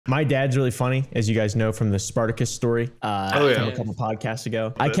My dad's really funny, as you guys know from the Spartacus story from a couple podcasts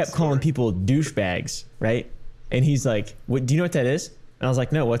ago. I kept calling people douchebags, right? And he's like, "What? Do you know what that is?" And I was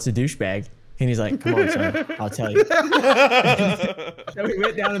like, "No, what's a douchebag?" And he's like, "Come on, son, I'll tell you." So we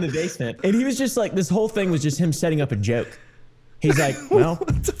went down in the basement, and he was just like, this whole thing was just him setting up a joke. He's like, "Well,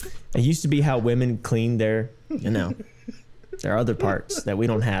 it used to be how women clean their, there are other parts that we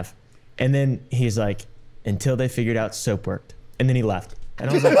don't have." And then he's like, "Until they figured out soap worked." And then he left. And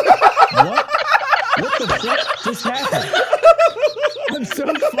I was like, "What? What the fuck just happened?" I'm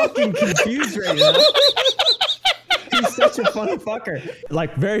so fucking confused right now. He's such a funny fucker.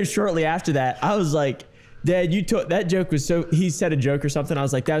 Like very shortly after that, I was like, "Dad, you took that joke was so." He said a joke or something. I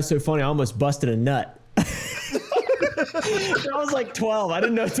was like, "That was so funny. I almost busted a nut." I was like 12. I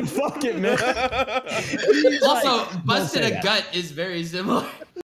didn't know what the fuck it meant. Also, busted a gut is very similar.